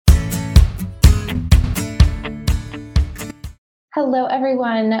Hello,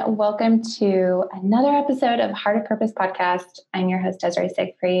 everyone. Welcome to another episode of Heart of Purpose podcast. I'm your host, Desiree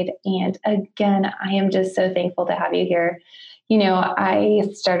Siegfried. And again, I am just so thankful to have you here. You know, I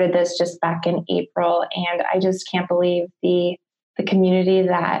started this just back in April, and I just can't believe the community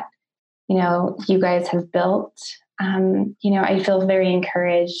that, you guys have built. I feel very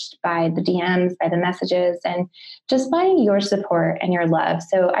encouraged by the DMs, by the messages, and just by your support and your love.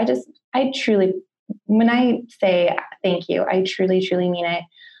 So I truly, when I say thank you, I truly, truly mean it.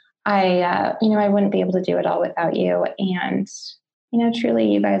 I wouldn't be able to do it all without you. And, truly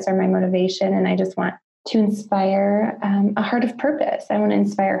you guys are my motivation. And I just want to inspire a heart of purpose. I want to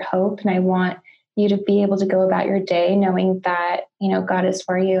inspire hope. And I want you to be able to go about your day knowing that, God is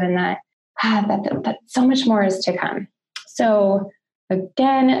for you and that so much more is to come. So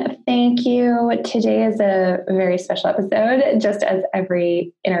again, thank you. Today is a very special episode, just as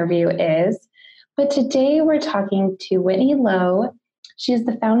every interview is. But today we're talking to Whitney Lowe. She's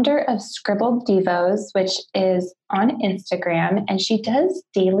the founder of Scribbled Devos, which is on Instagram, and she does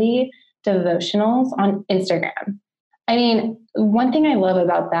daily devotionals on Instagram. I mean, one thing I love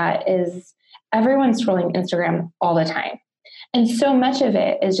about that is everyone's scrolling Instagram all the time. And so much of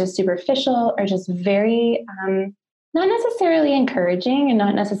it is just superficial or just very not necessarily encouraging and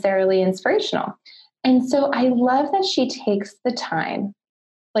not necessarily inspirational. And so I love that she takes the time,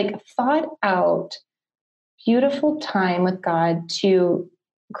 like thought out, beautiful time with God to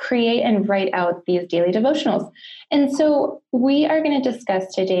create and write out these daily devotionals. And so we are going to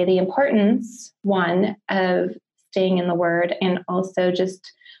discuss today the importance, one, of staying in the Word, and also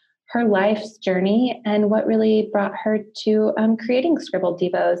just her life's journey and what really brought her to creating Scribbled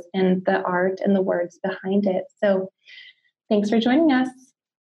Devos and the art and the words behind it. So thanks for joining us.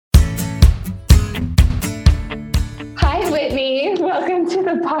 Hi, Whitney. Welcome to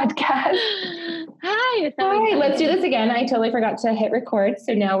the podcast. Hi. Hi. Let's do this again. I totally forgot to hit record.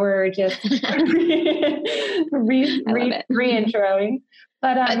 So now we're just re-introing.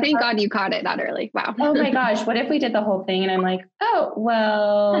 But thank God you caught it that early. Wow. Oh my gosh. What if we did the whole thing and I'm like, oh,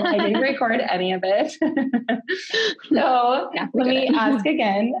 well, I didn't record any of it. So let me ask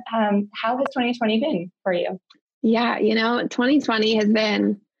again, how has 2020 been for you? Yeah. 2020 has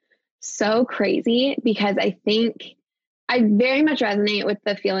been so crazy because I think I very much resonate with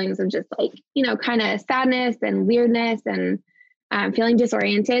the feelings of just like, kind of sadness and weirdness and feeling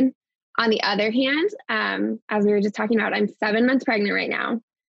disoriented. On the other hand, as we were just talking about, I'm 7 months pregnant right now.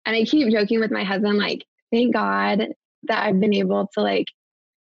 And I keep joking with my husband, like, thank God that I've been able to like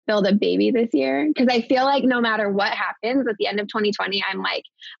build a baby this year. Because I feel like no matter what happens at the end of 2020, I'm like,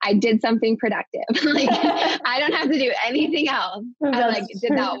 I did something productive. Like, I don't have to do anything else. I like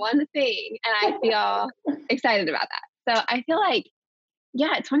did that one thing. And I feel excited about that. So I feel like,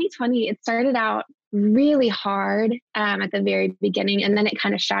 2020, it started out really hard at the very beginning. And then it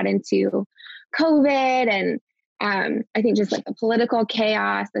kind of shot into COVID and I think just like the political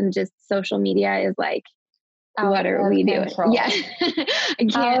chaos and just social media is like, what are we doing? Yeah. I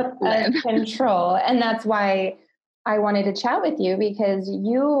can't live. Of control. And that's why I wanted to chat with you because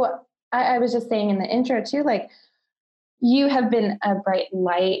I was just saying in the intro too, like you have been a bright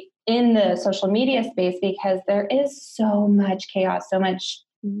light in the social media space because there is so much chaos, so much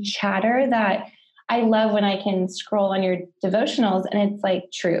chatter that I love when I can scroll on your devotionals and it's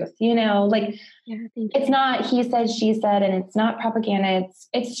like truth, it's not he said, she said, and it's not propaganda.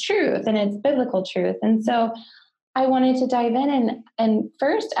 It's truth and it's biblical truth. And so I wanted to dive in and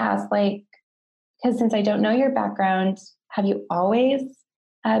first ask, like, because since I don't know your background, have you always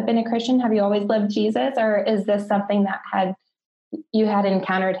been a Christian? Have you always loved Jesus? Or is this something that you had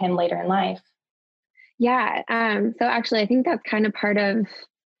encountered him later in life? Yeah. So actually, I think that's kind of part of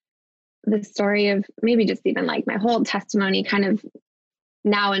the story of maybe just even like my whole testimony kind of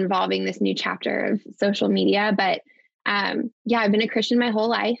now involving this new chapter of social media. But I've been a Christian my whole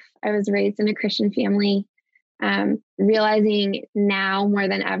life. I was raised in a Christian family, realizing now more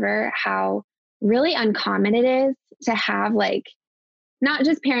than ever how really uncommon it is to have like, not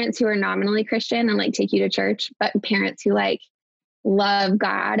just parents who are nominally Christian and like take you to church, but parents who like love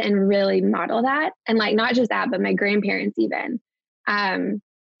God and really model that. And like, not just that, but my grandparents even.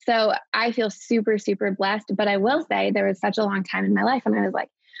 So I feel super, super blessed, but I will say there was such a long time in my life when I was like,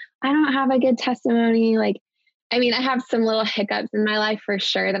 I don't have a good testimony. Like, I mean, I have some little hiccups in my life for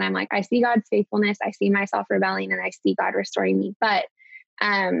sure that I'm like, I see God's faithfulness. I see myself rebelling and I see God restoring me. But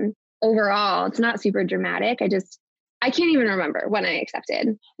overall, it's not super dramatic. I can't even remember when I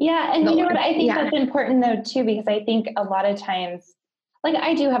accepted. Yeah. And you know what? I think that's important though, too, because I think a lot of times, like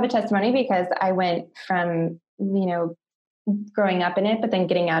I do have a testimony because I went from, growing up in it, but then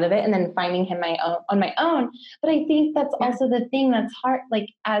getting out of it and then finding him on my own. But I think that's also the thing that's hard. Like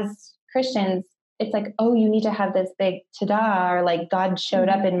as Christians, it's like, oh, you need to have this big ta-da, or like God showed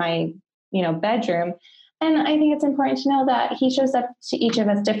up in my, bedroom. And I think it's important to know that he shows up to each of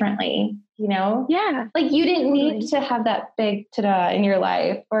us differently, Yeah. Like you didn't need to have that big ta-da in your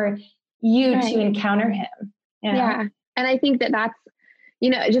life for you to encounter him. Yeah. And I think that's,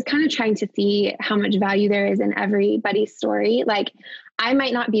 just kind of trying to see how much value there is in everybody's story. Like I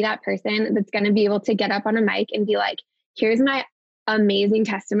might not be that person that's going to be able to get up on a mic and be like, here's my amazing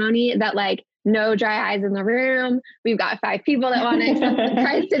testimony that like no dry eyes in the room. We've got 5 people that want to accept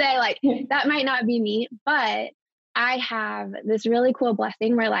Christ today. Like that might not be me, but I have this really cool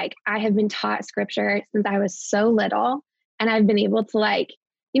blessing where like I have been taught scripture since I was so little, and I've been able to like,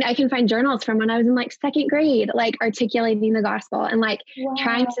 I can find journals from when I was in like 2nd grade, like articulating the gospel and like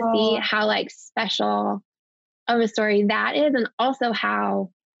trying to see how like special of a story that is. And also how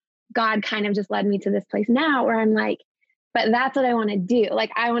God kind of just led me to this place now where I'm like, but that's what I want to do.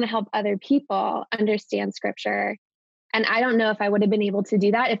 Like, I want to help other people understand scripture. And I don't know if I would have been able to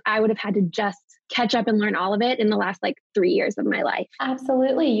do that if I would have had to just catch up and learn all of it in the last like 3 years of my life.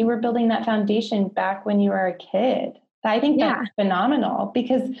 Absolutely. You were building that foundation back when you were a kid. I think that's phenomenal,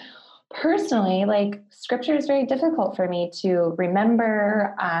 because personally, like scripture is very difficult for me to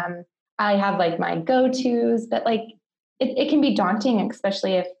remember. I have like my go-tos, but like it can be daunting,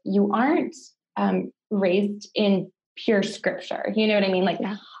 especially if you aren't raised in pure scripture. You know what I mean? Like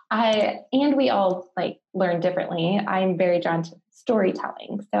and we all like learn differently. I'm very drawn to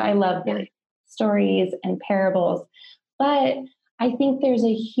storytelling. So I love stories and parables, but I think there's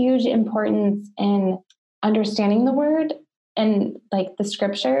a huge importance in understanding the word and like the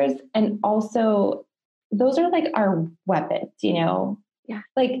scriptures. And also those are like our weapons,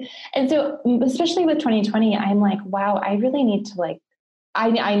 like, and so especially with 2020, I'm like, wow, I really need to like,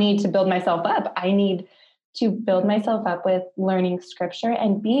 I need to build myself up. I need to build myself up with learning scripture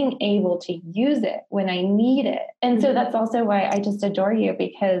and being able to use it when I need it. And so that's also why I just adore you,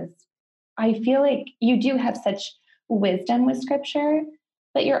 because I feel like you do have such wisdom with scripture,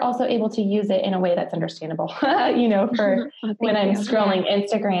 but you're also able to use it in a way that's understandable, for when I'm scrolling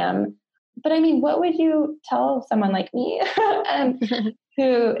Instagram. But I mean, what would you tell someone like me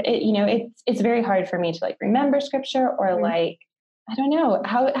who, it's very hard for me to like remember scripture, or like, I don't know,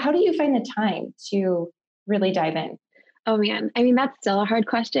 how do you find the time to really dive in? Oh man. I mean, that's still a hard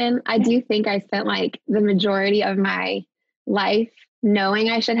question. I do think I spent like the majority of my life knowing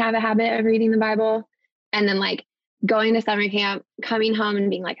I should have a habit of reading the Bible, and then like going to summer camp, coming home and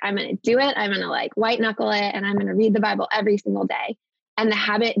being like, I'm going to do it. I'm going to like white knuckle it, and I'm going to read the Bible every single day. And the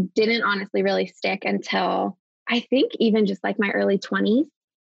habit didn't honestly really stick until I think even just like my early 20s.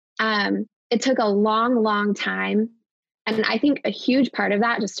 It took a long, long time. And I think a huge part of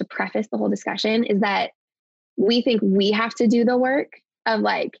that, just to preface the whole discussion, is that we think we have to do the work of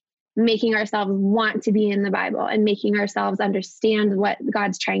like making ourselves want to be in the Bible and making ourselves understand what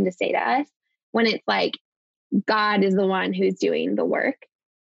God's trying to say to us, when it's like God is the one who's doing the work.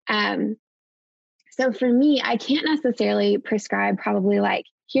 So for me, I can't necessarily prescribe probably like,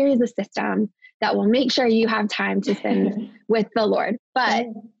 here is a system that will make sure you have time to spend with the Lord. But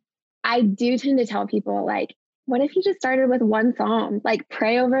I do tend to tell people like, what if you just started with one psalm, like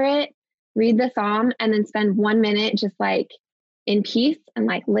pray over it, read the psalm, and then spend 1 minute just like in peace and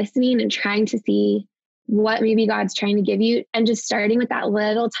like listening and trying to see what maybe God's trying to give you, and just starting with that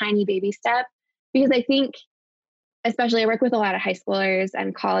little tiny baby step. Because I think, especially I work with a lot of high schoolers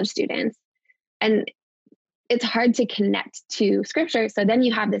and college students, and it's hard to connect to scripture. So then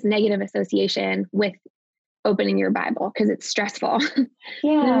you have this negative association with opening your Bible because it's stressful. And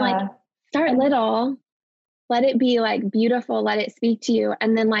I'm like, start little, let it be like beautiful, let it speak to you.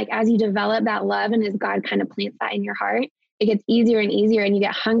 And then like, as you develop that love and as God kind of plants that in your heart, it gets easier and easier, and you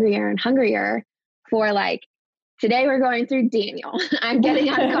get hungrier and hungrier for like, today we're going through Daniel. I'm getting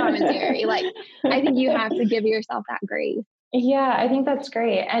out of commentary. Like, I think you have to give yourself that grace. Yeah, I think that's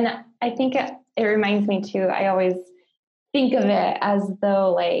great. And I think it reminds me too, I always think of it as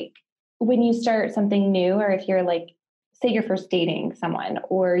though like when you start something new, or if you're like, say you're first dating someone,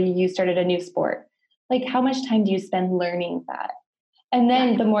 or you started a new sport, like how much time do you spend learning that? And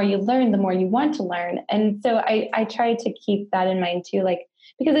then the more you learn, the more you want to learn. And so I try to keep that in mind too, like,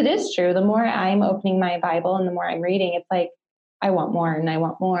 because it is true. The more I'm opening my Bible and the more I'm reading, it's like, I want more and I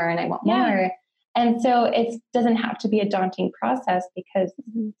want more and I want more. And so it doesn't have to be a daunting process, because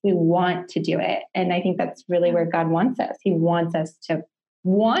we want to do it. And I think that's really where God wants us. He wants us to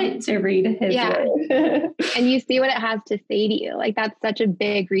want to read his word. And you see what it has to say to you. Like, that's such a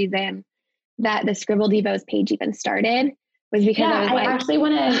big reason that the Scribble Devos page even started, was because I was I like, actually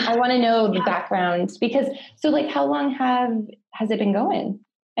I want to know the background, because so like, how long has it been going?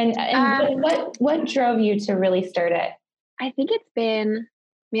 And what drove you to really start it? I think it's been,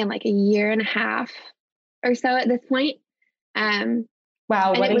 man, like a year and a half or so at this point.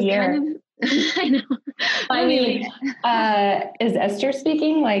 Wow, what a year. Kind of, I know. I mean, is Esther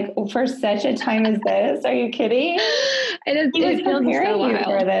speaking like for such a time as this? Are you kidding? It feels so you wild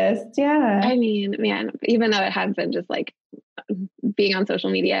for this. Yeah. I mean, man, even though it has been just like being on social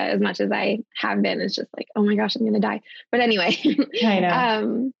media as much as I have been, it's just like, oh my gosh, I'm going to die. But anyway, I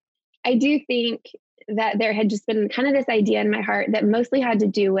know. I do think that there had just been kind of this idea in my heart that mostly had to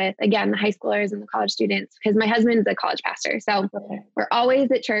do with, again, the high schoolers and the college students, because my husband's a college pastor. So we're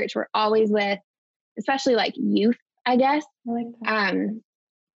always at church. We're always with, especially like youth, I guess. I like that.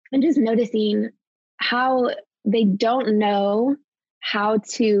 And just noticing how they don't know how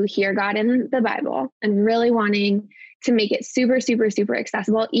to hear God in the Bible, and really wanting to make it super, super, super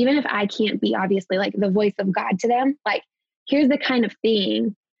accessible. Even if I can't be obviously like the voice of God to them, like, here's the kind of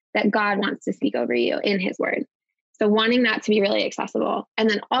thing that God wants to speak over you in his word. So wanting that to be really accessible. And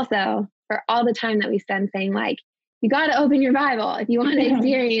then also for all the time that we spend saying like, you got to open your Bible if you want to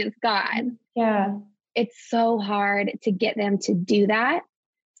experience God. Yeah. It's so hard to get them to do that.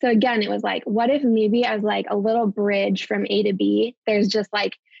 So again, it was like, what if maybe as like a little bridge from A to B, there's just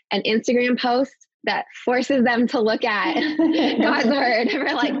like an Instagram post that forces them to look at God's word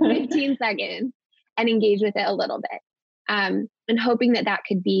for like 15 seconds and engage with it a little bit. And hoping that that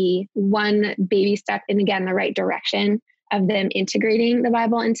could be one baby step in, again, the right direction of them integrating the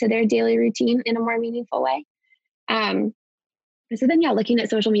Bible into their daily routine in a more meaningful way. So then, yeah, looking at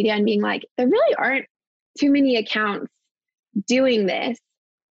social media and being like, there really aren't too many accounts doing this.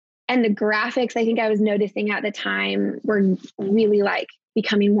 And the graphics, I think I was noticing at the time, were really like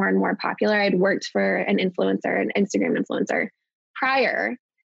becoming more and more popular. I'd worked for an influencer, an Instagram influencer prior,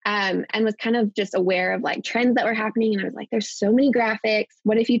 and was kind of just aware of like trends that were happening. And I was like, there's so many graphics.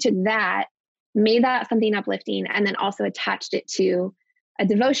 What if you took that, made that something uplifting, and then also attached it to a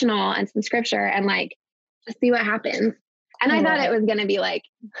devotional and some scripture and like, just see what happens. And I thought it was going to be like,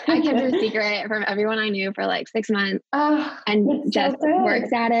 I kept it a secret from everyone I knew for like 6 months and just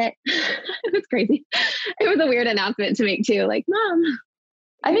works at it. It was crazy. It was a weird announcement to make too. Like, Mom,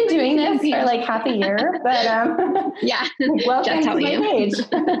 I've been doing this for like half a year, but yeah, welcome just to my page.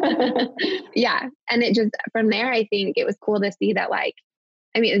 Yeah. And it just, from there, I think it was cool to see that, like,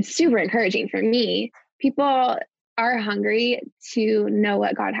 I mean, it's super encouraging for me. People are hungry to know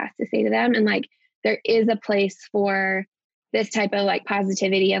what God has to say to them. And like, there is a place for this type of like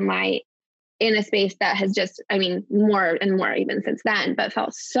positivity and light in a space that has just, I mean, more and more even since then, but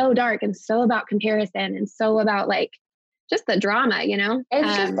felt so dark and so about comparison and so about like just the drama, you know?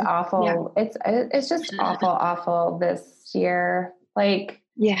 It's just awful. Yeah. It's just awful this year. Like,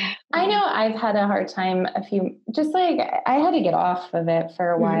 yeah, I know I've had a hard time just like I had to get off of it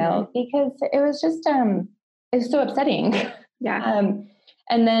for a while because it was just, it's so upsetting. Yeah.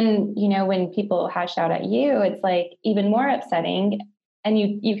 And then, you know, when people hash out at you, it's like even more upsetting, and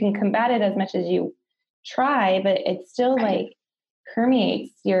you can combat it as much as you try, but it still like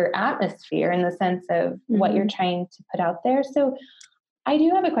permeates your atmosphere in the sense of what you're trying to put out there. So I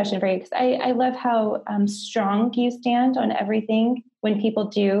do have a question for you, because I love how strong you stand on everything when people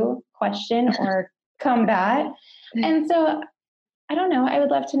do question or combat. And so I don't know, I would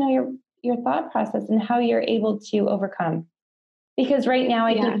love to know your thought process and how you're able to overcome. Because right now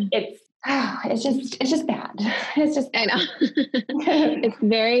I think it's just bad. It's just, I know. It's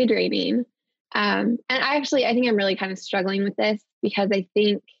very draining. And I think I'm really kind of struggling with this because I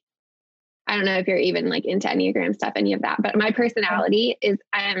think, I don't know if you're even like into Enneagram stuff, any of that, but my personality is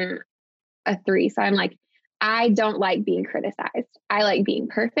I'm a 3. So I'm like, I don't like being criticized. I like being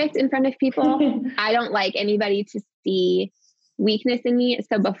perfect in front of people. I don't like anybody to see weakness in me.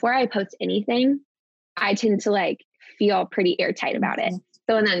 So before I post anything, I tend to like feel pretty airtight about it.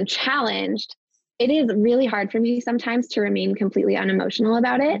 So when I'm challenged, it is really hard for me sometimes to remain completely unemotional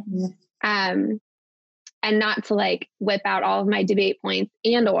about it. And not to like whip out all of my debate points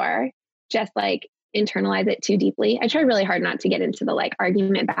and or just like internalize it too deeply. I try really hard not to get into the like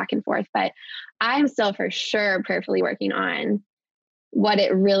argument back and forth, but I'm still for sure prayerfully working on what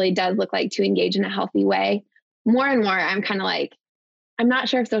it really does look like to engage in a healthy way. More and more, I'm kind of like, I'm not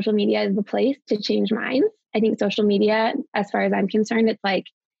sure if social media is the place to change minds. I think social media, as far as I'm concerned, it's like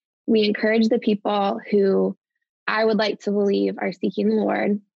we encourage the people who I would like to believe are seeking the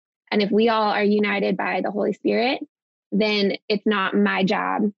Lord. And if we all are united by the Holy Spirit, then it's not my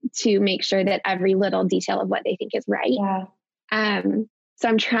job to make sure that every little detail of what they think is right. Yeah. So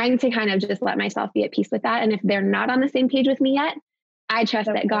I'm trying to kind of just let myself be at peace with that. And if they're not on the same page with me yet, I trust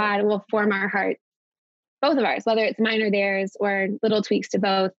that God will form our hearts, both of ours, whether it's mine or theirs, or little tweaks to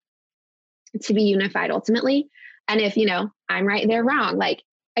both, to be unified ultimately. And if, I'm right, they're wrong. Like,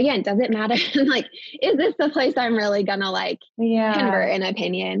 again, does it matter? Like, is this the place I'm really gonna convert an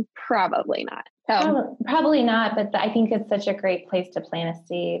opinion? Probably not. So probably not, but I think it's such a great place to plant a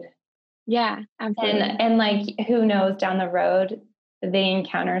seed. Yeah, absolutely. And like, who knows, down the road, they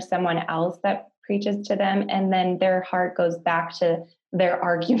encounter someone else that preaches to them, and then their heart goes back to their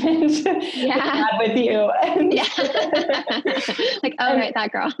argument with you. Like, oh, right,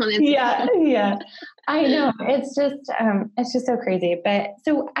 that girl. Yeah. I know. It's just so crazy. But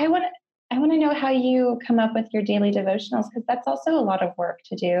so I want to know how you come up with your daily devotionals, because that's also a lot of work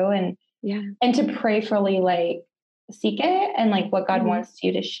to do, and to prayerfully seek it, and what God wants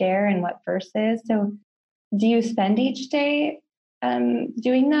you to share and what verses. So do you spend each day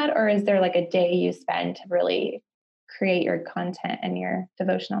doing that, or is there a day you spend to really create your content and your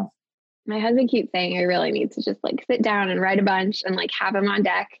devotionals? My husband keeps saying I really need to just sit down and write a bunch and have them on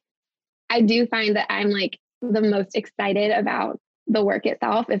deck. I do find that I'm the most excited about the work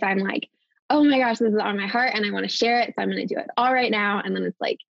itself if I'm oh my gosh, this is on my heart and I want to share it, so I'm going to do it all right now. And then it's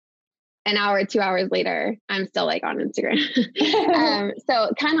an hour, 2 hours later, I'm still on Instagram.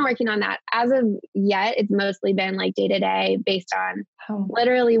 So kind of working on that. As of yet, it's mostly been day to day, based on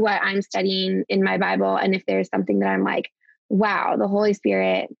literally what I'm studying in my Bible. And if there's something that I'm wow, the Holy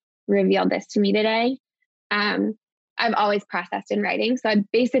Spirit revealed this to me today. I've always processed in writing. So I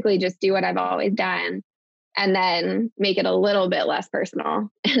basically just do what I've always done, and then make it a little bit less personal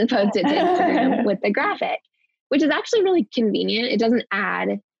and post it to Instagram with the graphic, which is actually really convenient. It doesn't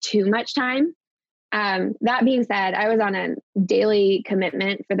add too much time. That being said, I was on a daily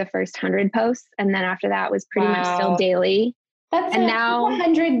commitment for the first 100 posts. And then after that was pretty much still daily. That's now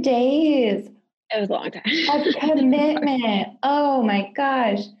 100 days. It was a long time. A commitment. Oh my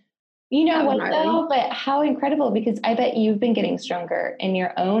gosh. You know what though, but how incredible, because I bet you've been getting stronger in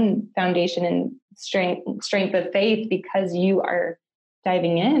your own foundation and strength of faith, because you are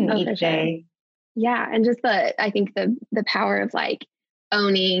diving in each day. Yeah. And just I think the power of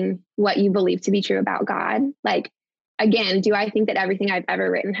owning what you believe to be true about God. Again, do I think that everything I've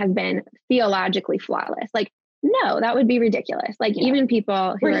ever written has been theologically flawless? No, that would be ridiculous. Even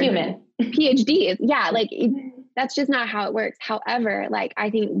people who are human PhDs. Yeah. That's just not how it works. However, I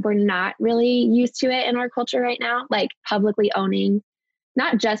think we're not really used to it in our culture right now, publicly owning,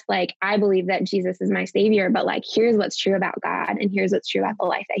 not just I believe that Jesus is my savior, but here's what's true about God, and here's what's true about the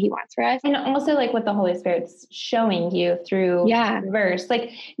life that he wants for us. And also what the Holy Spirit's showing you through verse.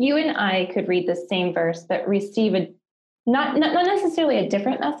 You and I could read the same verse, but receive not necessarily a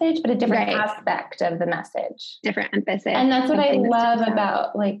different message, but a different aspect of the message. Different emphasis. And that's what I love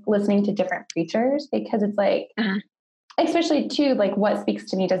about listening to different preachers, because it's especially too, what speaks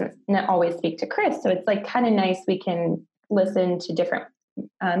to me doesn't always speak to Chris. So it's kind of nice we can listen to different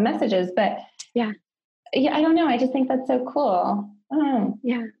messages, but I don't know. I just think that's so cool.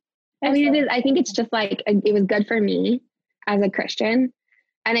 Yeah. I mean, it is. I think it's just it was good for me as a Christian.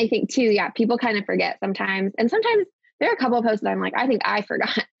 And I think too, people kind of forget sometimes. And sometimes there are a couple of posts that I'm I think I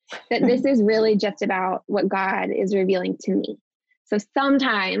forgot that this is really just about what God is revealing to me. So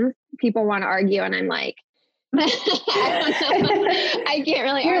sometimes people want to argue and I'm I don't know. I can't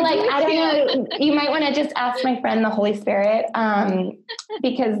really You're argue. I don't know. You might want to just ask my friend, the Holy Spirit,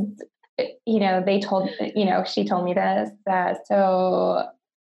 because, she told me this, so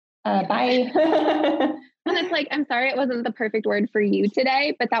bye. And it's I'm sorry, it wasn't the perfect word for you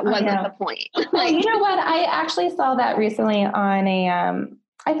today, but that wasn't the point. Well, you know what? I actually saw that recently on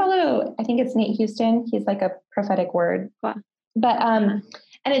I think it's Nate Houston. He's a prophetic word. Wow. But, and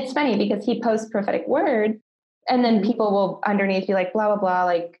it's funny because he posts prophetic word, and then people will underneath be blah, blah,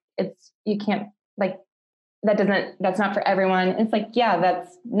 blah. You can't, that's not for everyone. It's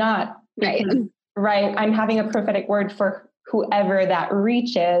that's not right. I'm having a prophetic word for whoever that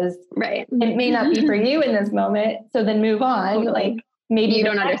reaches. Right. It may not be for you in this moment. So then move on. Totally. Maybe you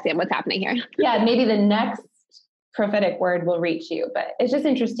don't understand what's happening here. Yeah. Maybe the next prophetic word will reach you, but it's just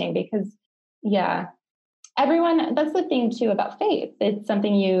interesting because everyone, that's the thing too about faith. It's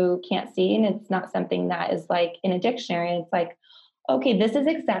something you can't see, and it's not something that is in a dictionary. It's okay, this is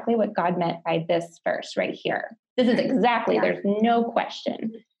exactly what God meant by this verse right here. This is exactly, there's no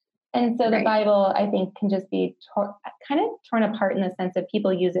question. And so the Bible, I think, can just be kind of torn apart in the sense of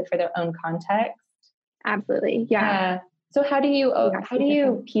people use it for their own context. Absolutely. Yeah. So how do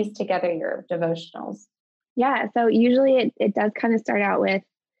you piece together your devotionals? Yeah. So usually it does kind of start out with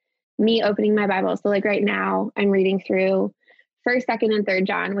me opening my Bible. So right now I'm reading through first, second, and third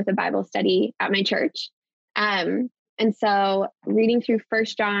John with a Bible study at my church. And so reading through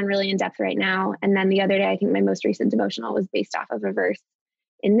First John really in depth right now. And then the other day, I think my most recent devotional was based off of a verse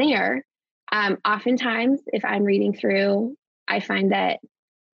in there. Oftentimes, if I'm reading through, I find that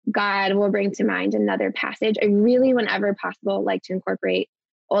God will bring to mind another passage. I really, whenever possible, like to incorporate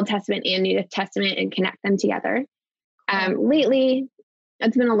Old Testament and New Testament and connect them together. Lately,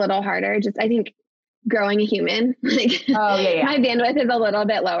 it's been a little harder. Just, I think, growing a human, like my bandwidth is a little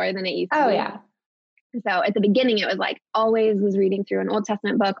bit lower than it used to be. Yeah. So at the beginning, it was like always was reading through an Old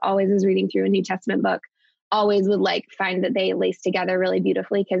Testament book, always was reading through a New Testament book, always would like find that they lace together really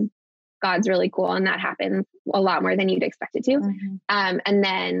beautifully because God's really cool. And that happens a lot more than you'd expect it to. Mm-hmm. And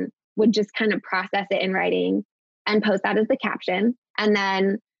then would just kind of process it in writing and post that as the caption. And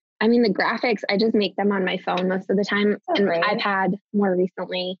then, I mean, the graphics, I just make them on my phone most of the time. And great. iPad more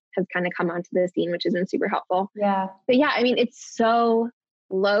recently has kind of come onto the scene, which has been super helpful. Yeah. But yeah, I mean, it's so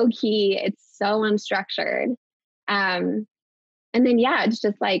low key. It's so unstructured. And then, yeah, it's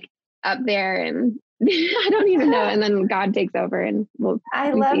just like up there and I don't even know. And then God takes over and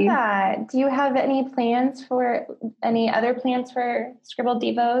I love that. Do you have any other plans for Scribble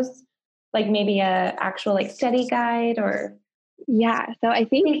Devos? Like maybe a actual like study guide or? Yeah. So I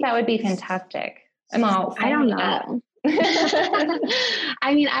think that would be fantastic. I don't know.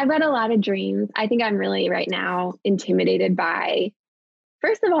 I mean, I've got a lot of dreams. I think I'm really right now intimidated by,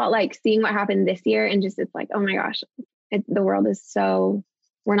 first of all, like seeing what happened this year and just, it's like, oh my gosh, the world is so,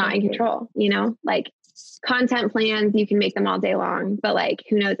 we're not in control, like content plans, you can make them all day long, but like,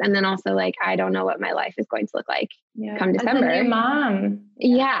 who knows? And then also like, I don't know what my life is going to look like come December. As a new mom.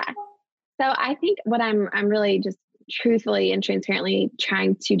 Yeah. So I think what I'm really just truthfully and transparently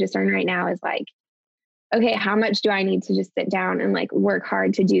trying to discern right now is like, okay, how much do I need to just sit down and like work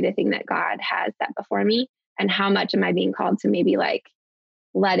hard to do the thing that God has set before me? And how much am I being called to maybe like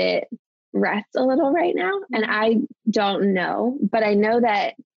let it rest a little right now? And I don't know, but I know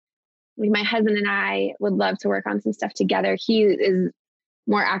that like my husband and I would love to work on some stuff together. He is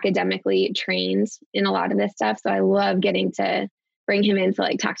more academically trained in a lot of this stuff. So I love getting to bring him in to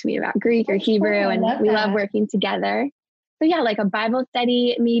like talk to me about Greek or Hebrew. And we love working together. So yeah, like a Bible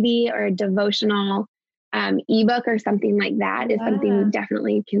study maybe, or a devotional ebook or something like that is something we've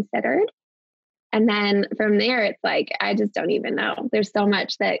definitely considered. And then from there, it's like, I just don't even know. There's so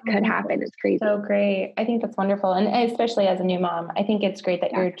much that could happen. It's crazy. So great. I think that's wonderful. And especially as a new mom, I think it's great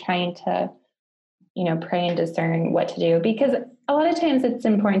that you're trying to, pray and discern what to do, because a lot of times it's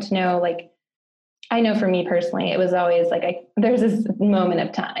important to know, like, I know for me personally, it was always like, there's this moment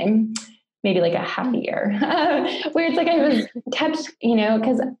of time, maybe like a half a year, where it's like, I was kept,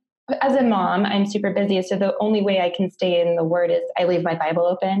 because as a mom, I'm super busy. So the only way I can stay in the Word is I leave my Bible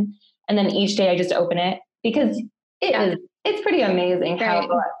open. And then each day I just open it, because it's pretty amazing how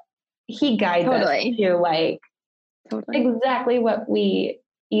he guides us to like exactly what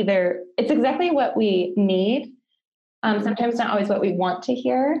it's exactly what we need. Sometimes not always what we want to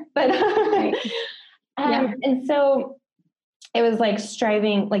hear, but, and so it was like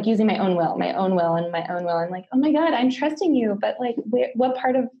striving, like using my own will. And like, oh my God, I'm trusting you. But like, what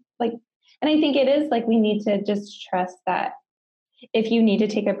part of like, and I think it is like, we need to just trust that if you need to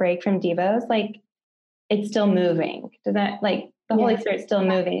take a break from Devos, like it's still moving. Does that like the Holy Spirit's still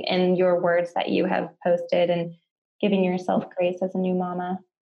moving in your words that you have posted and giving yourself grace as a new mama?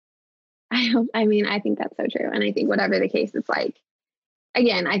 I think that's so true. And I think whatever the case, it's like,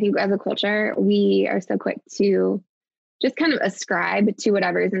 again, I think as a culture, we are so quick to just kind of ascribe to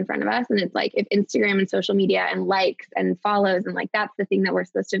whatever is in front of us. And it's like, if Instagram and social media and likes and follows and like, that's the thing that we're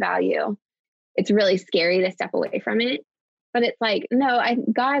supposed to value, it's really scary to step away from it. But it's like, no,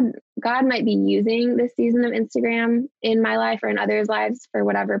 God might be using this season of Instagram in my life or in others' lives for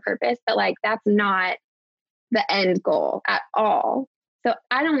whatever purpose, but like, that's not the end goal at all. So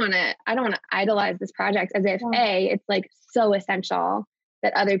I don't want to idolize this project as if it's like so essential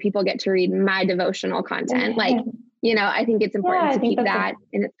that other people get to read my devotional content. Like, I think it's important to keep that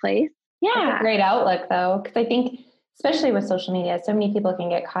in its place. Yeah. That's a great outlook though. Cause I think especially with social media, so many people can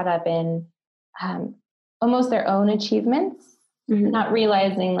get caught up in, almost their own achievements, not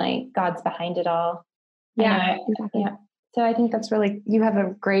realizing like God's behind it all. Yeah, exactly. Yeah. So I think that's really, you have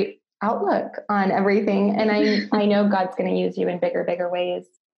a great outlook on everything. And I know God's going to use you in bigger ways.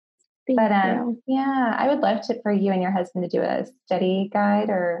 I would love for you and your husband to do a study guide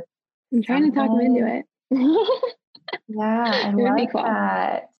or I'm trying to talk him into it. I love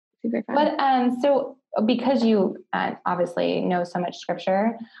that. Super fun. But so because you obviously know so much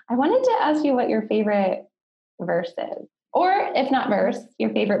scripture, I wanted to ask you what your favorite verse is, or if not verse,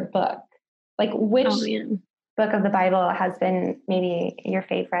 your favorite book. Like which book of the Bible has been maybe your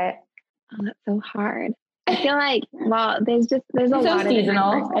favorite? Oh, that's so hard. I feel like, well, there's a It's so lot of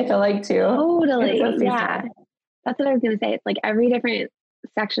seasonal, I feel like too. Totally. It's so Yeah. That's what I was going to say. It's like every different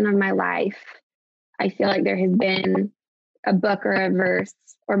section of my life, I feel like there has been a book or a verse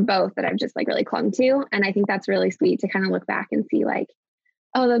or both that I've just like really clung to. And I think that's really sweet to kind of look back and see like,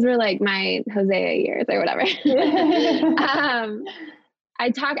 oh, those were like my Hosea years or whatever.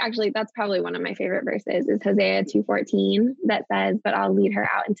 Actually, that's probably one of my favorite verses is Hosea 2:14 that says, but I'll lead her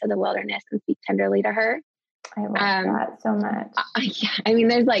out into the wilderness and speak tenderly to her. I love that so much. Yeah, I mean,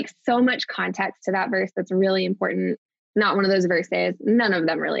 there's like so much context to that verse that's really important. Not one of those verses, none of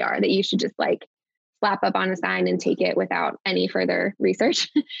them really are, that you should just like slap up on a sign and take it without any further research.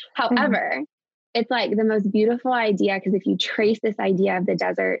 However, it's like the most beautiful idea because if you trace this idea of the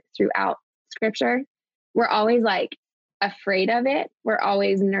desert throughout scripture, we're always like afraid of it. We're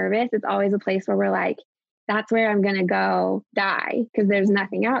always nervous. It's always a place where we're like, that's where I'm going to go die because there's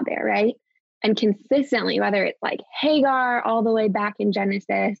nothing out there, right? And consistently, whether it's like Hagar all the way back in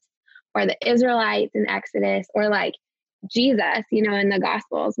Genesis or the Israelites in Exodus or like Jesus, you know, in the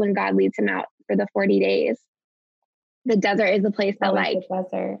Gospels when God leads him out for the 40 days, the desert is the place that like,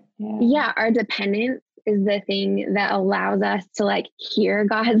 our dependence is the thing that allows us to like hear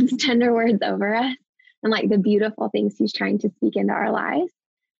God's tender words over us and like the beautiful things he's trying to speak into our lives.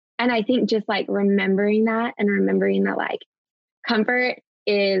 And I think just like remembering that and remembering that like comfort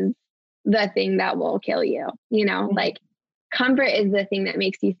is the thing that will kill you, you know, like comfort is the thing that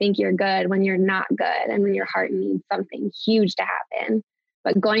makes you think you're good when you're not good and when your heart needs something huge to happen.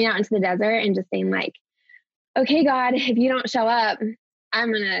 But going out into the desert and just saying like, okay, God, if you don't show up,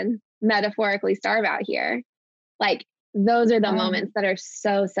 I'm going to metaphorically starve out here. Like those are the moments that are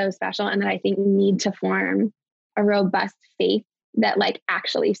so, so special. And that I think need to form a robust faith that like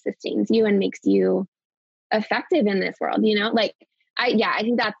actually sustains you and makes you effective in this world, you know, like, I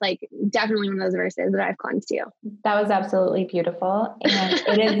think that's like definitely one of those verses that I've clung to. That was absolutely beautiful. And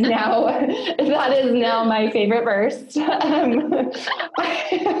it is now, that is now my favorite verse.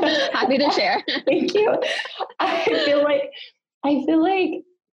 Happy to share. Thank you. I feel like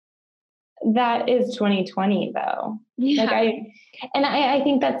that is 2020 though. Yeah. Like I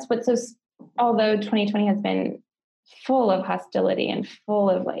think that's what's so, although 2020 has been full of hostility and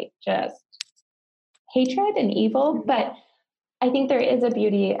full of like just hatred and evil, but I think there is a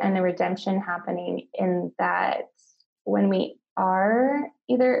beauty and a redemption happening in that when we are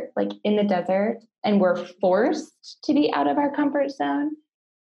either like in the desert and we're forced to be out of our comfort zone,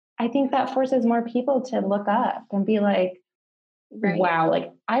 I think that forces more people to look up and be like, wow,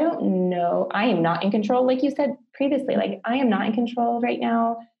 like, I don't know. I am not in control. Like you said previously, like I am not in control right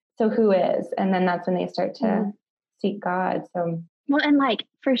now. So who is? And then that's when they start to seek God. So, well, and like,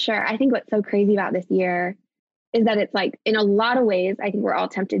 for sure. I think what's so crazy about this year is that it's like, in a lot of ways, I think we're all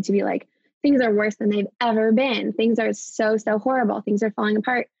tempted to be like, things are worse than they've ever been. Things are so, so horrible. Things are falling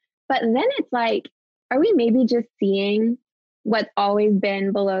apart. But then it's like, are we maybe just seeing what's always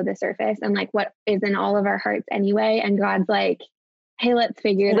been below the surface and like what is in all of our hearts anyway? And God's like, hey, let's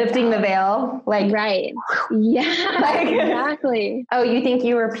figure lifting the veil. Like, right. Yeah, like, exactly. Oh, you think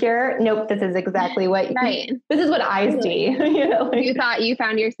you were pure? Nope. This is exactly what, this is what I see. You know, like, you thought you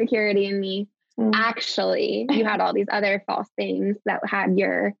found your security in me. Actually, you had all these other false things that had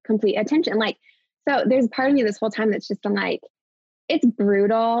your complete attention. Like, so there's part of me this whole time that's just been like, it's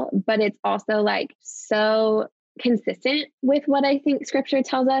brutal, but it's also like so consistent with what I think scripture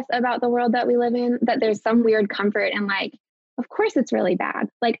tells us about the world that we live in, that there's some weird comfort and like, of course it's really bad.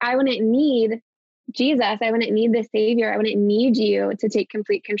 Like I wouldn't need Jesus. I wouldn't need the Savior. I wouldn't need you to take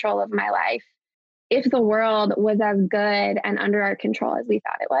complete control of my life if the world was as good and under our control as we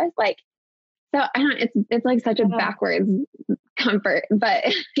thought it was. Like, so I don't, it's like such a backwards comfort, but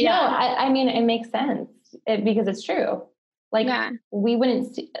yeah. No, I mean, it makes sense because it's true. Like we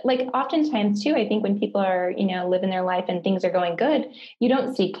wouldn't see, like oftentimes too, I think when people are, you know, living their life and things are going good, you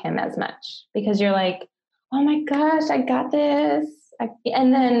don't seek him as much because you're like, oh my gosh, I got this.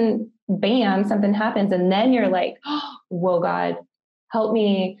 And then bam, something happens. And then you're like, oh, whoa, God, help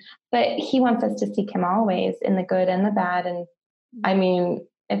me. But he wants us to seek him always in the good and the bad. And I mean,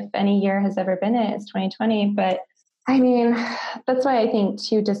 if any year has ever been it, it's 2020. But I mean, that's why I think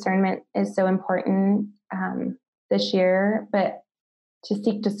too, discernment is so important this year. But to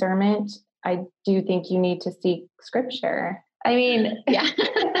seek discernment, I do think you need to seek scripture. I mean, yeah,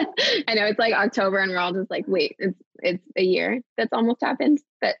 I know it's like October and we're all just like, wait, it's a year that's almost happened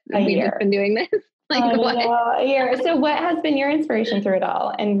that we've just been doing this. Like what? A year. So what has been your inspiration through it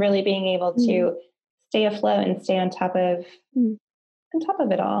all and really being able to stay afloat and stay on top of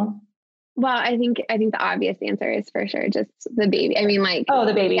it all? Well, I think the obvious answer is for sure just the baby. I mean, like, oh,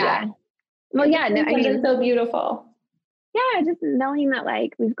 the baby. yeah. Yeah. Well, yeah, no, I mean, so beautiful. Yeah, just knowing that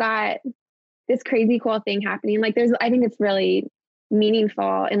like we've got this crazy cool thing happening. Like I think it's really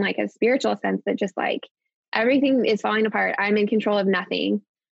meaningful in like a spiritual sense that just like everything is falling apart. I'm in control of nothing,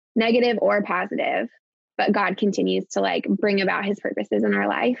 negative or positive, but God continues to like bring about his purposes in our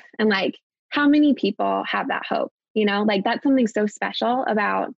life. And like, how many people have that hope? You know, like that's something so special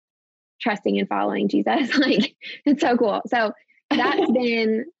about trusting and following Jesus. Like it's so cool. So that's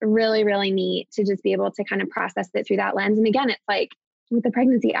been really, really neat to just be able to kind of process it through that lens. And again, it's like with the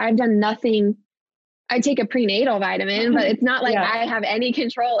pregnancy, I've done nothing. I take a prenatal vitamin, but it's not like I have any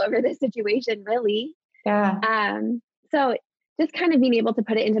control over this situation really. Yeah. So just kind of being able to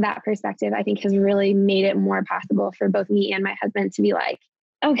put it into that perspective, I think has really made it more possible for both me and my husband to be like,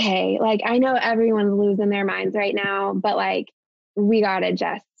 okay, like I know everyone's losing their minds right now, but like we gotta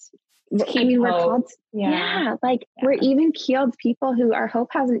just we're called, we're even keeled people who our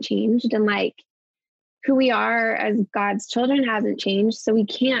hope hasn't changed, and like who we are as God's children hasn't changed. So we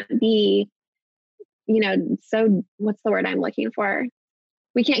can't be, so what's the word I'm looking for?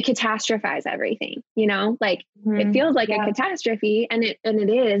 We can't catastrophize everything, like it feels like a catastrophe and it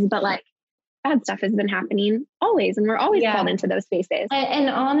is, but like bad stuff has been happening always. And we're always called into those spaces. And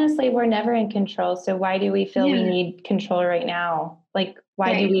honestly, we're never in control. So why do we feel we need control right now? Like,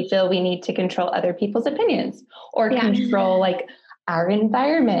 why do we feel we need to control other people's opinions or control like our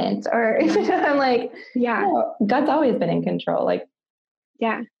environment or I'm like, God's always been in control. Like,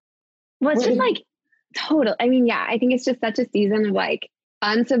 well, it's just like total. I mean, I think it's just such a season of like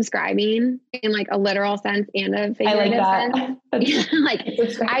unsubscribing in like a literal sense and a figurative sense.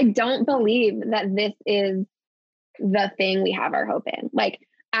 Like, I don't believe that this is the thing we have our hope in. Like,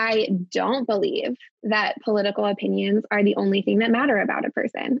 I don't believe that political opinions are the only thing that matter about a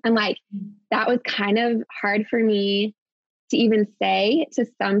person. And like, that was kind of hard for me to even say to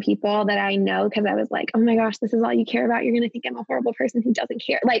some people that I know, because I was like, oh my gosh, this is all you care about. You're going to think I'm a horrible person who doesn't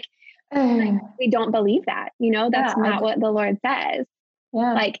care. Like we don't believe that, that's not what the Lord says.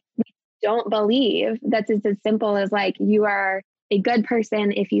 Like, we don't believe that's as simple as like, you are a good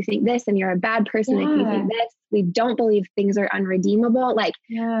person if you think this, and you're a bad person if you think this. We don't believe things are unredeemable. Like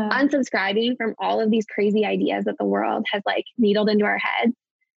unsubscribing from all of these crazy ideas that the world has like needled into our heads,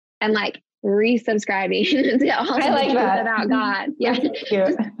 and like resubscribing to all the truth about God.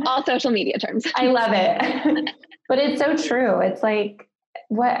 Just all social media terms. I love it. But it's so true. It's like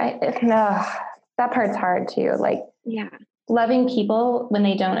that part's hard too. Like, loving people when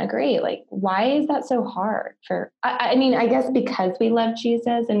they don't agree. Like, why is that so hard I mean, I guess because we love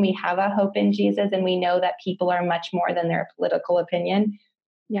Jesus and we have a hope in Jesus and we know that people are much more than their political opinion.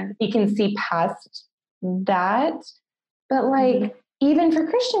 We can see past that. But like, even for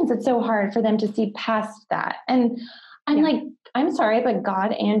Christians, it's so hard for them to see past that. And I'm like, I'm sorry, but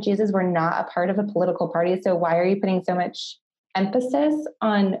God and Jesus were not a part of a political party. So why are you putting so much emphasis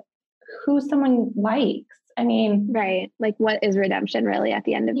on who someone likes? I mean, like, what is redemption really at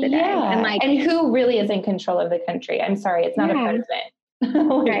the end of the day? And like, and who really is in control of the country? I'm sorry, it's not a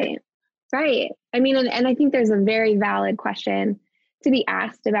president. Right. I mean, and I think there's a very valid question to be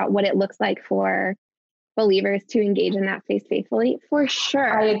asked about what it looks like for believers to engage in that faith faithfully. For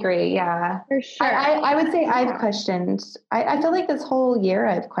sure. I agree. Yeah, for sure. I would say I've questioned. I feel like this whole year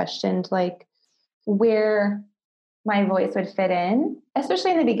I've questioned like where my voice would fit in,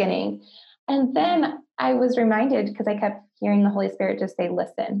 especially in the beginning. And then I was reminded, because I kept hearing the Holy Spirit just say,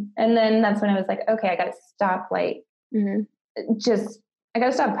 listen. And then that's when I was like, okay, I got to stop, like, I got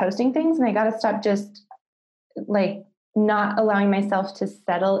to stop posting things, and I got to stop just like not allowing myself to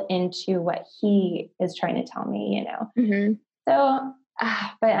settle into what he is trying to tell me, So,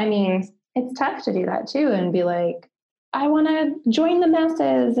 but I mean, it's tough to do that too, and be like, I want to join the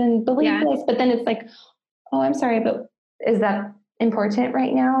masses and believe this. But then it's like, oh, I'm sorry, but is that important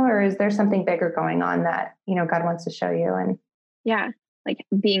right now, or is there something bigger going on that God wants to show you? And like,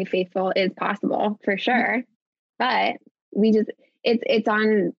 being faithful is possible for sure, but it's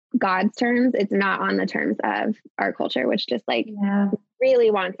on God's terms. It's not on the terms of our culture, which just like really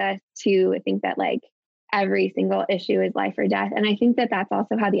wants us to think that like every single issue is life or death. And I think that that's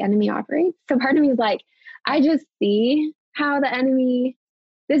also how the enemy operates. So part of me is like, I just see how the enemy,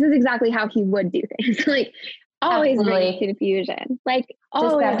 this is exactly how he would do things. Like, always brings confusion, like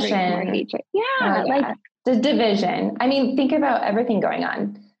always brings more hatred. Like the division. I mean, think about everything going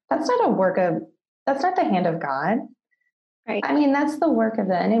on. That's not the hand of God. Right. I mean, that's the work of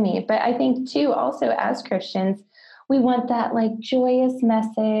the enemy. But I think too, also as Christians, we want that like joyous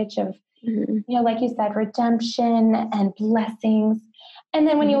message of, like you said, redemption and blessings. And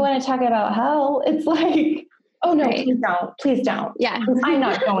then when you want to talk about hell, it's like, oh no, right. please don't. Yeah. I'm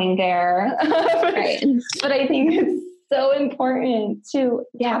not going there. Right. But I think it's so important to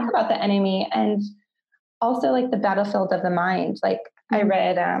talk about the enemy and also like the battlefield of the mind. Like I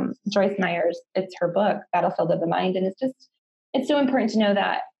read Joyce Meyer's, it's her book, Battlefield of the Mind. And it's so important to know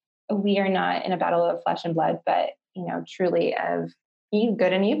that we are not in a battle of flesh and blood, but, truly of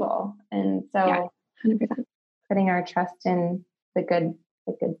good and evil. And so 100%. putting our trust in the good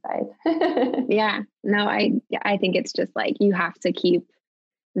side. Yeah. No, I think it's just like, you have to keep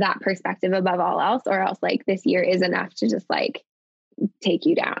that perspective above all else, or else like this year is enough to just like take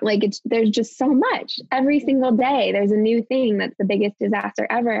you down. Like there's just so much every single day. There's a new thing that's the biggest disaster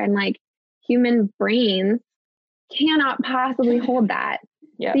ever. And like human brains cannot possibly hold that.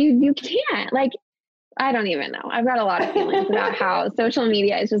 Yeah. So you can't, like, I don't even know. I've got a lot of feelings about how social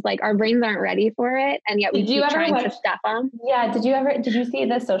media is just like, our brains aren't ready for it. And yet we keep trying to stuff them. Yeah. Did you see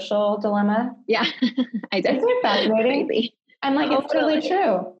The Social Dilemma? Yeah, I did. Isn't it fascinating? Crazy. I'm like, it's totally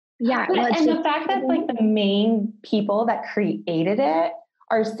true. Yeah. And the fact that like the main people that created it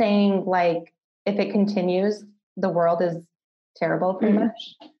are saying like, if it continues, the world is terrible pretty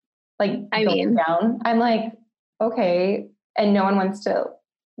much. Like going down. I'm like, okay. And no one wants to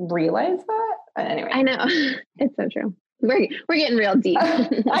realize that. Anyway. I know. It's so true. We're getting real deep.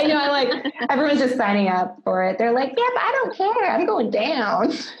 I know. I like everyone's just signing up for it. They're like, yeah, but I don't care. I'm going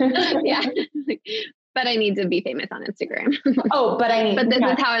down. Yeah. But I need to be famous on Instagram. But this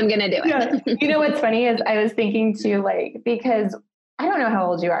is how I'm going to do it. Yeah. You know, what's funny is I was thinking too, like, because I don't know how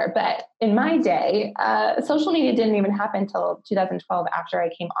old you are, but in my day, social media didn't even happen until 2012 after I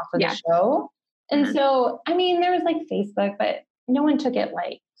came off of the show. And so, I mean, there was like Facebook, but no one took it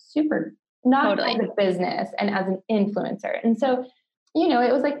like super, not as a business and as an influencer. And so,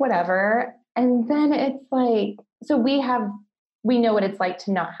 it was like, whatever. And then it's like, so we know what it's like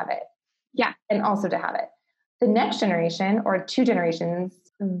to not have it. Yeah. And also to have it. The next generation or 2 generations,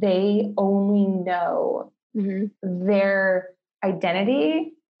 they only know their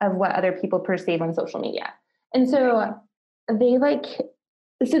identity of what other people perceive on social media. And so they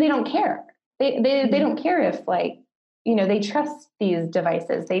don't care. They don't care if like, they trust these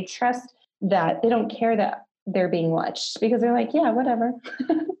devices. They trust that they don't care that they're being watched because they're like, yeah, whatever.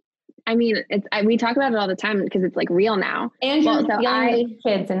 I mean, we talk about it all the time because it's like real now. And you're dealing with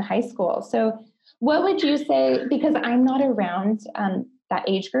kids in high school. So what would you say, because I'm not around that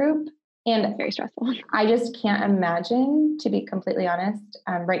age group, and it's very stressful. I just can't imagine, to be completely honest,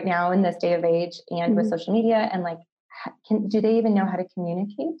 right now in this day of age and with social media and like, do they even know how to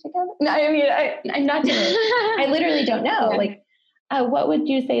communicate together? No, I mean, I'm not doing it. I literally don't know. Yeah. Like, what would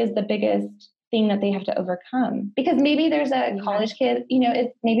you say is the biggest thing that they have to overcome? Because maybe there's a college kid,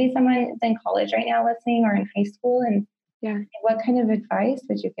 maybe someone is in college right now listening or in high school. And what kind of advice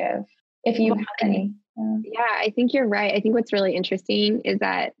would you give if you have any? Yeah, I think you're right. I think what's really interesting is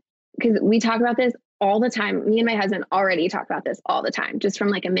that, because we talk about this all the time. Me and my husband already talk about this all the time, just from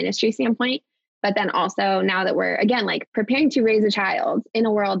like a ministry standpoint. But then also now that we're, again, like preparing to raise a child in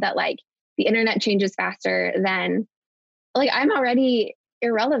a world that like the internet changes faster than, like, I'm already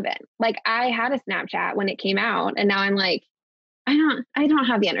irrelevant. Like I had a Snapchat when it came out and now I'm like, I don't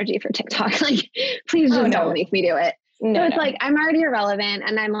have the energy for TikTok. Like, please just don't make me do it. So it's like, I'm already irrelevant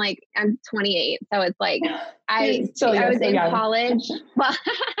and I'm like, I'm 28. So it's like, I was in college. Well,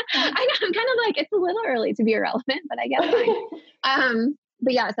 I know, I'm kind of like, it's a little early to be irrelevant, but I guess fine.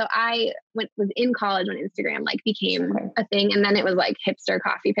 But yeah, so I was in college when Instagram like became a thing. And then it was like hipster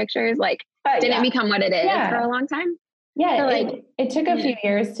coffee pictures, like didn't become what it is for a long time. Yeah. So like it took a few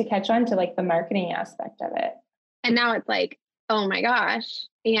years to catch on to like the marketing aspect of it. And now it's like, oh my gosh.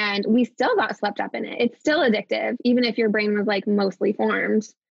 And we still got swept up in it. It's still addictive, even if your brain was like mostly formed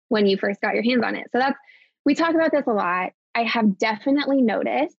when you first got your hands on it. So we talk about this a lot. I have definitely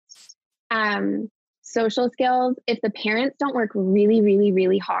noticed social skills. If the parents don't work really, really,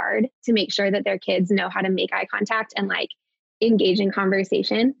 really hard to make sure that their kids know how to make eye contact and like engage in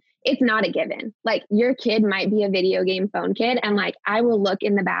conversation, it's not a given. Like your kid might be a video game phone kid. And like, I will look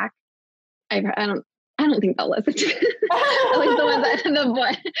in the back. I don't think they'll listen to it. Like the ones that the boy.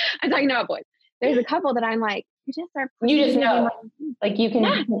 I'm talking about boys. There's a couple that I'm like, you just know. Like you can.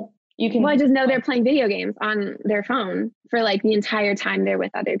 Well, I just know they're playing video games on their phone for like the entire time they're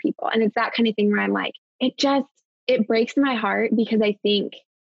with other people. And it's that kind of thing where I'm like, it breaks my heart because I think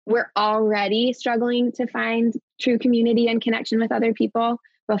we're already struggling to find true community and connection with other people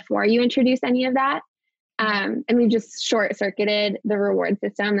before you introduce any of that. And we've just short circuited the reward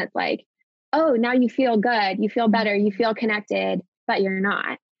system that's like, oh, now you feel good, you feel better, you feel connected, but you're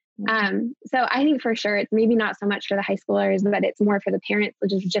not. So I think for sure it's maybe not so much for the high schoolers, but it's more for the parents,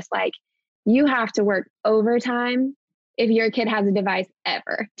 which is just like, you have to work overtime if your kid has a device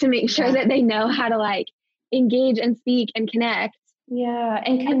ever to make sure that they know how to like engage and speak and connect. Yeah.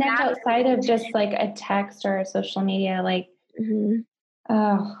 And connect outside of just like a text or a social media. Like,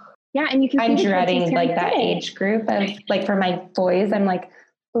 oh yeah. And you can, I'm dreading like that age group of like for my boys, I'm like,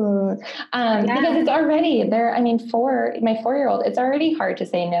 because it's already there. I mean, for my 4-year-old, it's already hard to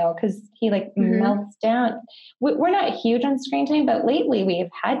say no because he like melts down. We're not huge on screen time, but lately we've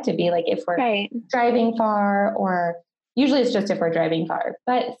had to be like if we're driving far, or usually it's just if we're driving far,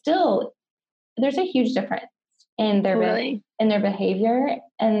 but still there's a huge difference in their behavior.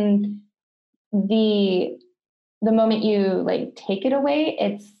 And the moment you like take it away,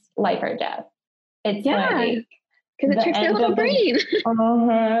 it's life or death. It's like, because it tricks their little brain.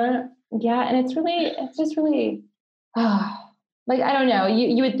 Yeah. And it's just really, like, I don't know,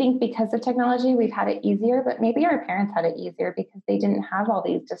 you would think because of technology, we've had it easier, but maybe our parents had it easier because they didn't have all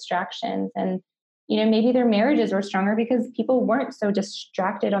these distractions. And, you know, maybe their marriages were stronger because people weren't so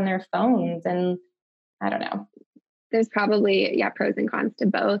distracted on their phones. And I don't know. There's probably, pros and cons to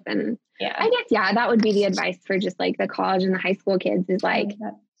both. And I guess, that would be the advice for just like the college and the high school kids is like,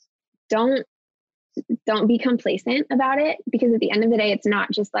 don't be complacent about it, because at the end of the day, it's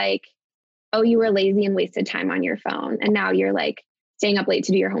not just like, oh, you were lazy and wasted time on your phone and now you're like staying up late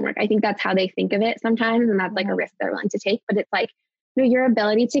to do your homework. I think that's how they think of it sometimes. And that's like a risk they're willing to take. But it's like, no, your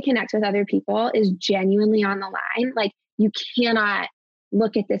ability to connect with other people is genuinely on the line. Like you cannot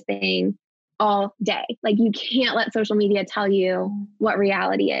look at this thing all day. Like you can't let social media tell you what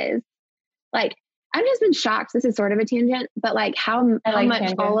reality is. Like I've just been shocked. This is sort of a tangent, but like how much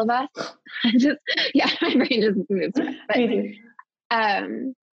tangent. All of us my brain just moves.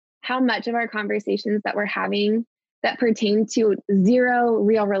 But how much of our conversations that we're having that pertain to zero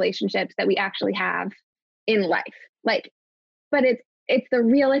real relationships that we actually have in life. Like, but it's the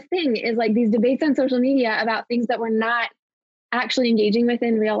realest thing is like these debates on social media about things that we're not actually engaging with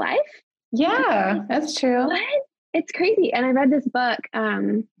in real life. Yeah, that's true. What? It's crazy. And I read this book.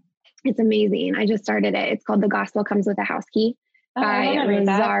 It's amazing. I just started it. It's called The Gospel Comes with a House Key by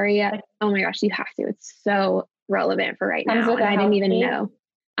Rosaria. Oh my gosh, you have to. It's so relevant for right now. And I didn't even know.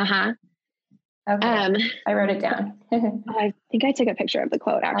 Okay. I wrote it down. I think I took a picture of the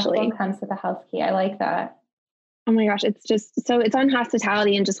quote actually. Gospel comes with a house key. I like that. Oh my gosh. It's just, so it's on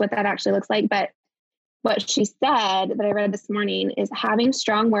hospitality and just what that actually looks like. But what she said that I read this morning is having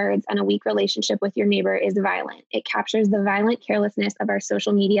strong words and a weak relationship with your neighbor is violent. It captures the violent carelessness of our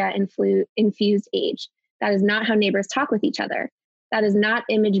social media infused age. That is not how neighbors talk with each other. That is not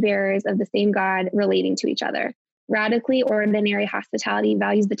image bearers of the same God relating to each other. Radically ordinary hospitality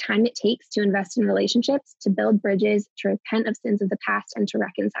values the time it takes to invest in relationships, to build bridges, to repent of sins of the past, and to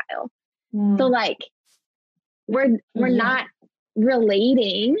reconcile. So like, we're not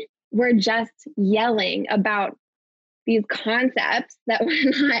relating. We're just yelling about these concepts that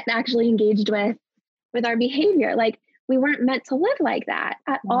we're not actually engaged with our behavior. Like we weren't meant to live like that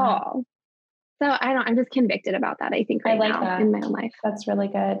at all. So I'm just convicted about that. I think right now in my own life. That's really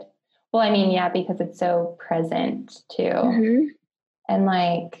good. Well, I mean, because it's so present too. And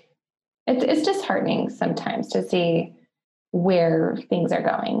like, it's disheartening sometimes to see where things are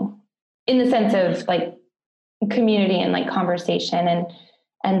going in the sense of like community and like conversation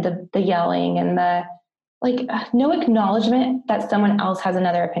and the yelling and the like no acknowledgement that someone else has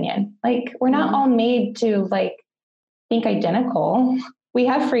another opinion. Like we're not all made to like think identical. We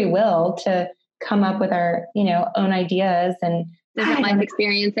have free will to come up with our, own ideas and different life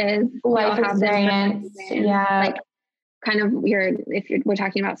experiences. Life experience. Yeah. Like kind of we're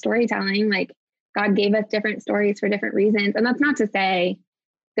talking about storytelling, like God gave us different stories for different reasons. And that's not to say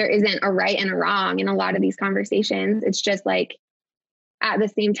there isn't a right and a wrong in a lot of these conversations. It's just like, at the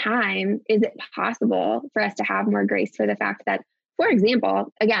same time, is it possible for us to have more grace for the fact that, for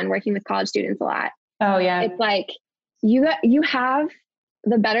example, again, working with college students a lot. Oh yeah. It's like you have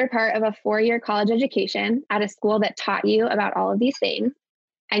the better part of a 4-year college education at a school that taught you about all of these things.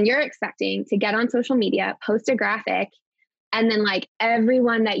 And you're expecting to get on social media, post a graphic, and then like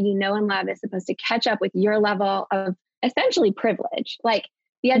everyone that you know and love is supposed to catch up with your level of essentially privilege, like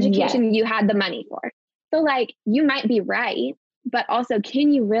the education you had the money for. So like you might be right, but also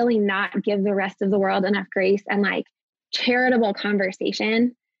can you really not give the rest of the world enough grace and like charitable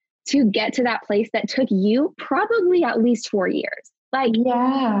conversation to get to that place that took you probably at least 4 years? Like,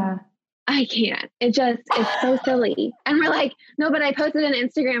 I can't. It's so silly. And we're like, no, but I posted an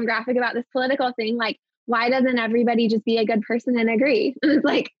Instagram graphic about this political thing. Like, why doesn't everybody just be a good person and agree? And it's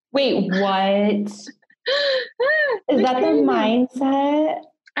like, wait, what? Is that the mindset?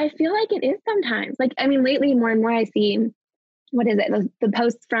 I feel like it is sometimes. Like, I mean, lately more and more I see, what is it? The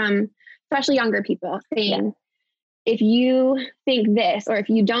posts from especially younger people saying, if you think this, or if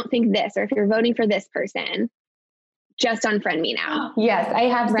you don't think this, or if you're voting for this person, just unfriend me now. Yes, I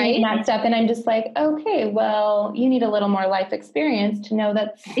have Right? seen that stuff. And I'm just like, okay, well, you need a little more life experience to know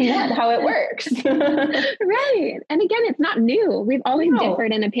that's not how it works. Right. And again, it's not new. We've always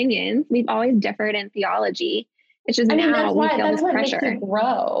differed in opinions. We've always differed in theology. It's just now we feel this pressure. Makes you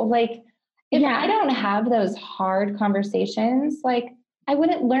grow. Like, if I don't have those hard conversations, like I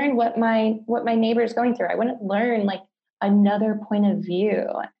wouldn't learn what my neighbor is going through. I wouldn't learn like another point of view.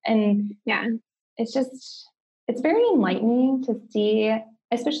 And it's very enlightening to see,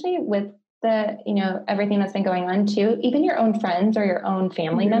 especially with the, everything that's been going on too, even your own friends or your own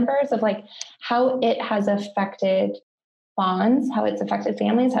family members, of like how it has affected bonds, how it's affected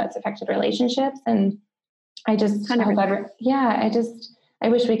families, how it's affected relationships. And I just, I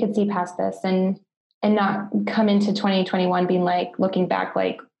wish we could see past this and not come into 2021 being like, looking back,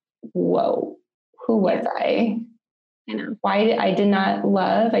 like, whoa, who was I? I know. Why I did not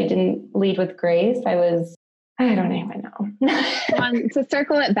love, I didn't lead with grace. I don't even know. To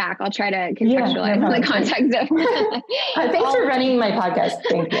circle it back, I'll try to contextualize the context of thanks for running my podcast.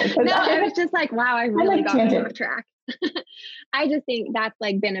 Thank you. No, I was just like, wow, I really got off track. I just think that's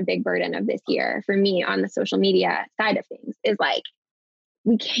like been a big burden of this year for me on the social media side of things, is like,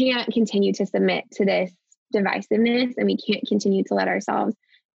 we can't continue to submit to this divisiveness, and we can't continue to let ourselves,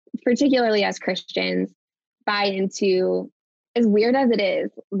 particularly as Christians, buy into, as weird as it is,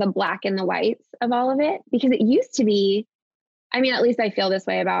 the black and the whites of all of it, because it used to be, I mean, at least I feel this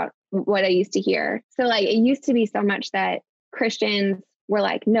way about what I used to hear. So like, it used to be so much that Christians were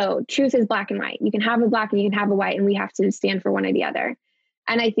like, no, truth is black and white. You can have a black and you can have a white, and we have to stand for one or the other.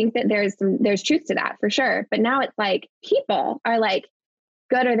 And I think that there's truth to that for sure. But now it's like, people are like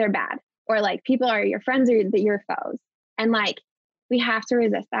good or they're bad, or like people are your friends or your foes. And like, we have to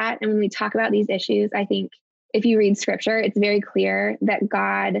resist that. And when we talk about these issues, I think if you read scripture, it's very clear that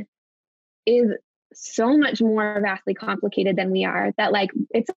God is so much more vastly complicated than we are, that like,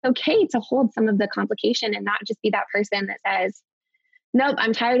 it's okay to hold some of the complication and not just be that person that says, nope,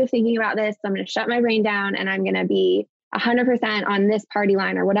 I'm tired of thinking about this. So I'm going to shut my brain down and I'm going to be 100% on this party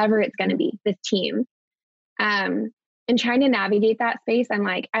line, or whatever it's going to be, this team. And trying to navigate that space, I'm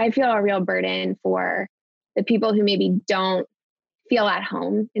like, I feel a real burden for the people who maybe don't feel at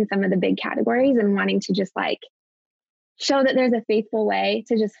home in some of the big categories, and wanting to just like show that there's a faithful way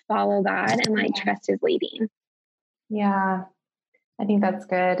to just follow God and like trust his leading. Yeah, I think that's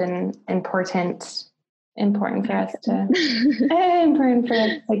good and important for us to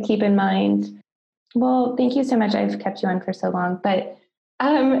keep in mind. Well, thank you so much. I've kept you on for so long, but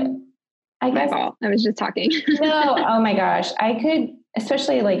I guess I was just talking. No, oh my gosh, I could,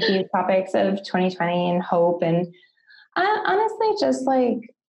 especially like these topics of 2020 and hope, and honestly, just like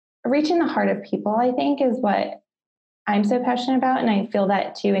reaching the heart of people, I think is what I'm so passionate about. And I feel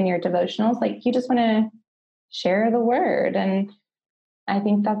that too in your devotionals. Like, you just want to share the word. And I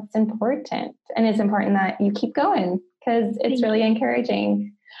think that's important. And it's important that you keep going, because it's really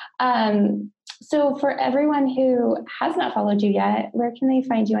encouraging. So for everyone who has not followed you yet, where can they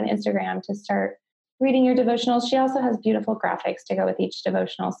find you on Instagram to start reading your devotionals? She also has beautiful graphics to go with each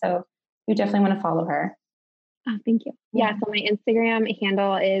devotional, so you definitely want to follow her. Oh, thank you. Yeah, so my Instagram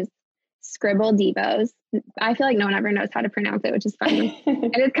handle is Scribble Devos. I feel like no one ever knows how to pronounce it, which is funny.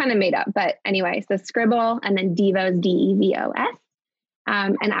 It is kind of made up, but anyway, so Scribble and then Devos, Devos.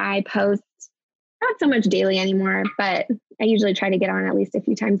 And I post not so much daily anymore, but I usually try to get on at least a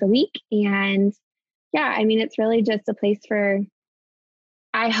few times a week. And yeah, I mean, it's really just a place for,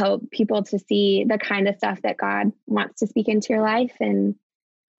 I hope, people to see the kind of stuff that God wants to speak into your life. And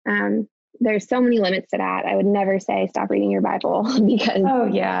there's so many limits to that. I would never say stop reading your Bible, because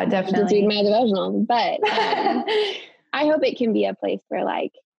definitely just read my devotional. But I hope it can be a place where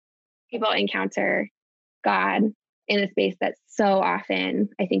like people encounter God in a space that so often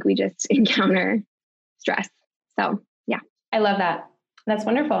I think we just encounter stress. So yeah, I love that. That's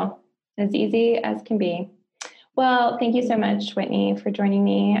wonderful. As easy as can be. Well, thank you so much, Whitney, for joining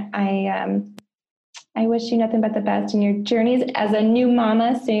me. I wish you nothing but the best in your journeys as a new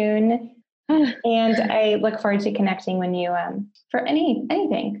mama soon. And I look forward to connecting when you, for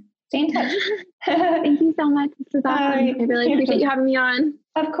anything. Stay in touch. Thank you so much. This is awesome. I really appreciate you having me on.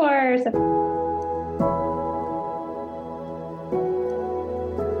 Of course.